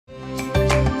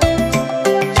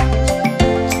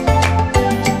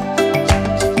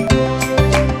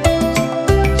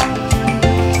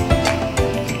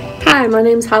my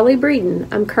name's Holli Breeden.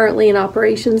 I'm currently an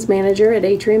operations manager at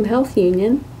Atrium Health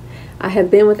Union. I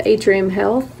have been with Atrium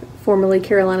Health, formerly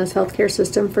Carolina's healthcare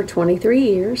system, for 23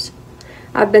 years.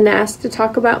 I've been asked to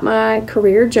talk about my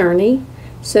career journey,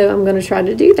 so I'm going to try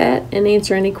to do that and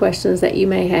answer any questions that you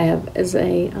may have as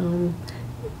a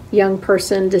young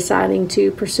person deciding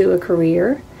to pursue a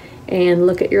career and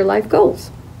look at your life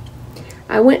goals.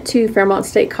 I went to Fairmont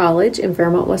State College in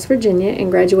Fairmont, West Virginia,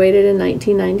 and graduated in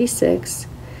 1996.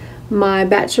 My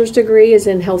bachelor's degree is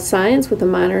in health science with a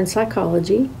minor in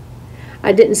psychology.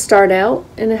 I didn't start out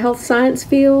in a health science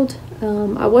field.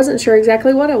 I wasn't sure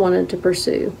exactly what I wanted to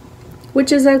pursue,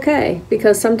 which is okay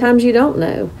because sometimes you don't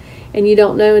know. And you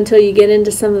don't know until you get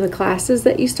into some of the classes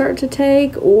that you start to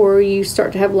take or you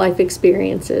start to have life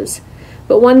experiences.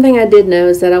 But one thing I did know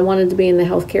is that I wanted to be in the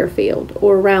healthcare field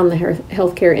or around the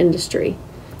healthcare industry.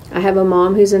 I have a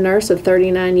mom who's a nurse of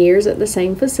 39 years at the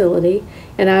same facility,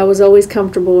 and I was always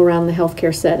comfortable around the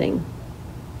healthcare setting.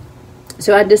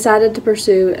 So I decided to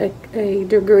pursue a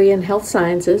degree in health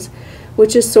sciences,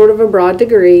 which is sort of a broad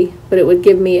degree, but it would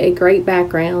give me a great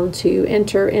background to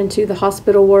enter into the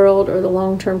hospital world or the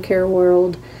long-term care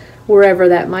world, wherever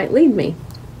that might lead me.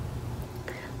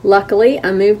 Luckily,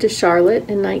 I moved to Charlotte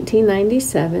in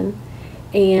 1997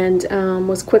 and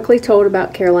was quickly told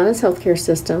about Carolina's healthcare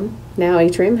system, now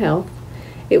Atrium Health.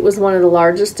 It was one of the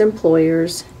largest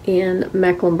employers in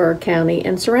Mecklenburg County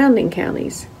and surrounding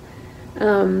counties.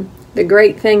 The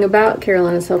great thing about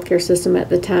Carolina's healthcare system at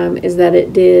the time is that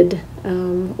it did,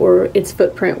 or its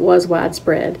footprint was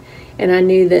widespread, and I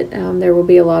knew that there will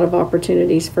be a lot of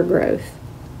opportunities for growth.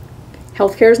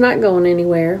 Healthcare is not going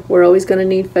anywhere. We're always going to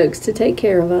need folks to take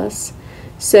care of us.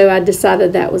 So I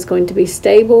decided that was going to be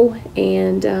stable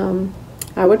and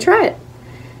I would try it.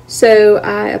 So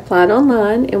I applied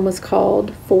online and was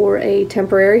called for a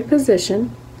temporary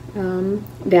position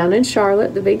down in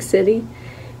Charlotte, the big city.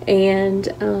 And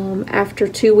after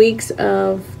 2 weeks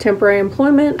of temporary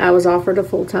employment, I was offered a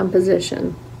full-time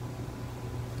position.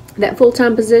 That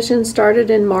full-time position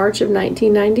started in March of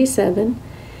 1997,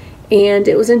 and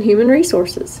it was in human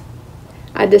resources.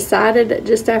 I decided that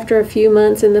just after a few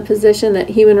months in the position that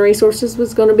human resources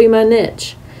was going to be my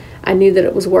niche. I knew that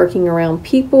it was working around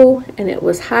people and it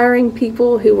was hiring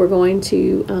people who were going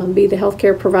to be the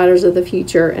healthcare providers of the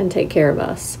future and take care of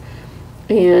us.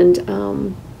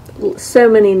 And so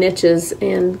many niches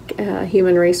in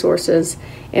human resources,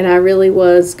 and I really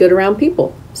was good around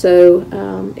people.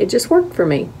 So it just worked for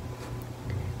me.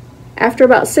 After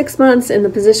about 6 months in the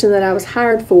position that I was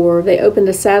hired for, they opened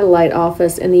a satellite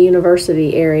office in the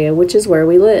university area, which is where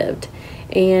we lived.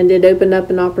 And it opened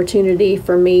up an opportunity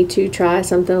for me to try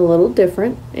something a little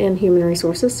different in human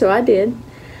resources, so I did.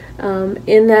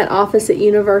 In that office at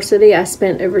university, I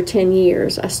spent over 10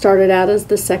 years. I started out as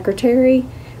the secretary,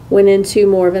 went into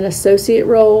more of an associate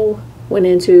role, went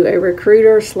into a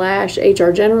recruiter /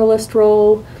 HR generalist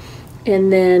role,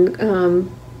 and then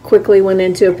quickly went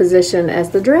into a position as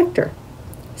the director.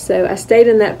 So I stayed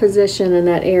in that position in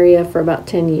that area for about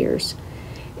 10 years.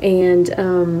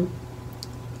 And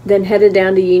then headed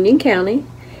down to Union County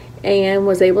and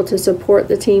was able to support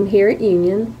the team here at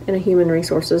Union in a human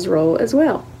resources role as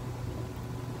well.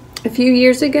 A few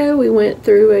years ago, we went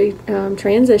through a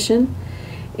transition,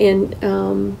 and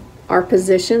our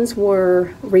positions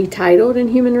were retitled in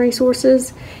human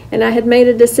resources, and I had made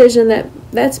a decision that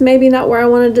that's maybe not where I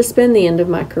wanted to spend the end of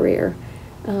my career.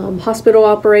 Hospital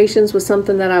operations was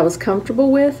something that I was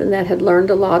comfortable with and that had learned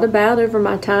a lot about over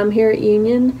my time here at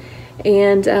Union,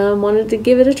 and wanted to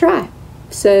give it a try.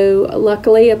 So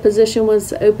luckily a position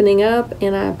was opening up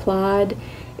and I applied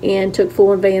and took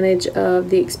full advantage of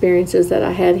the experiences that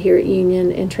I had here at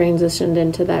Union and transitioned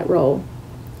into that role.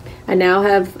 I now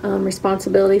have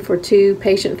responsibility for 2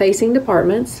 patient-facing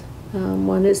departments.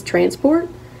 One is transport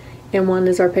and one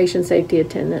is our patient safety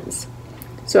attendants.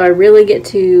 So I really get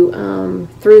to,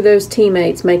 through those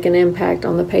teammates, make an impact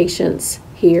on the patients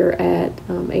here at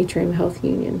Atrium Health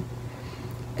Union.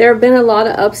 There have been a lot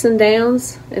of ups and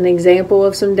downs. An example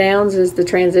of some downs is the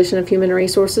transition of human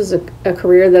resources, a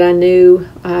career that I knew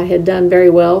I had done very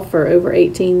well for over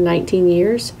 18, 19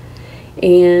 years.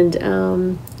 And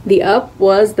the up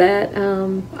was that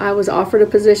I was offered a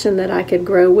position that I could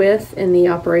grow with in the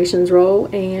operations role,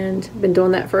 and been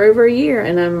doing that for over a year,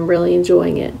 and I'm really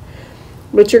enjoying it.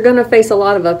 But you're going to face a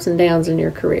lot of ups and downs in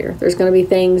your career. There's going to be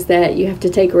things that you have to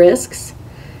take risks.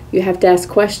 You have to ask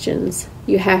questions.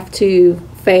 You have to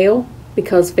fail,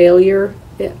 because failure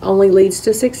only leads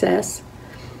to success.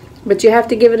 But you have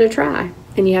to give it a try,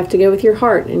 and you have to go with your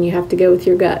heart, and you have to go with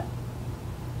your gut.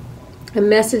 A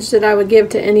message that I would give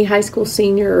to any high school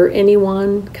senior or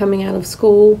anyone coming out of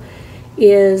school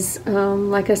is,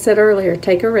 like I said earlier,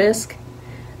 take a risk.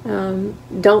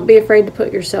 Don't be afraid to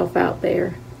put yourself out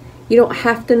there. You don't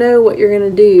have to know what you're going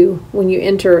to do when you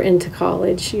enter into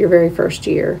college your very first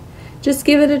year. Just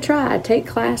give it a try. Take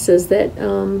classes that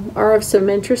are of some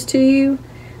interest to you.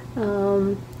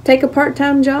 Take a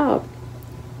part-time job.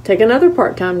 Take another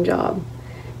part-time job.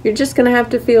 You're just going to have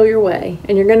to feel your way,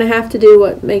 and you're going to have to do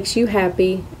what makes you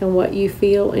happy, and what you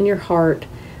feel in your heart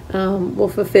will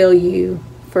fulfill you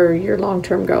for your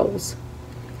long-term goals.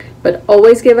 But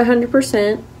always give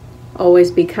 100%,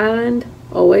 always be kind,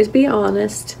 always be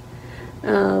honest,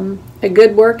 a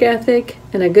good work ethic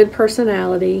and a good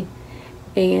personality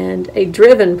and a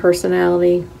driven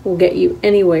personality will get you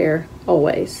anywhere,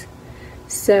 always.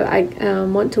 So I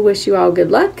want to wish you all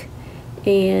good luck,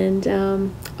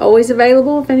 and always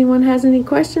available if anyone has any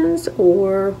questions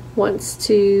or wants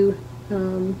to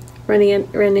run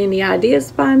any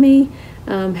ideas by me.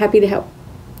 I'm happy to help.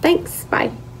 Thanks.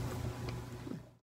 Bye.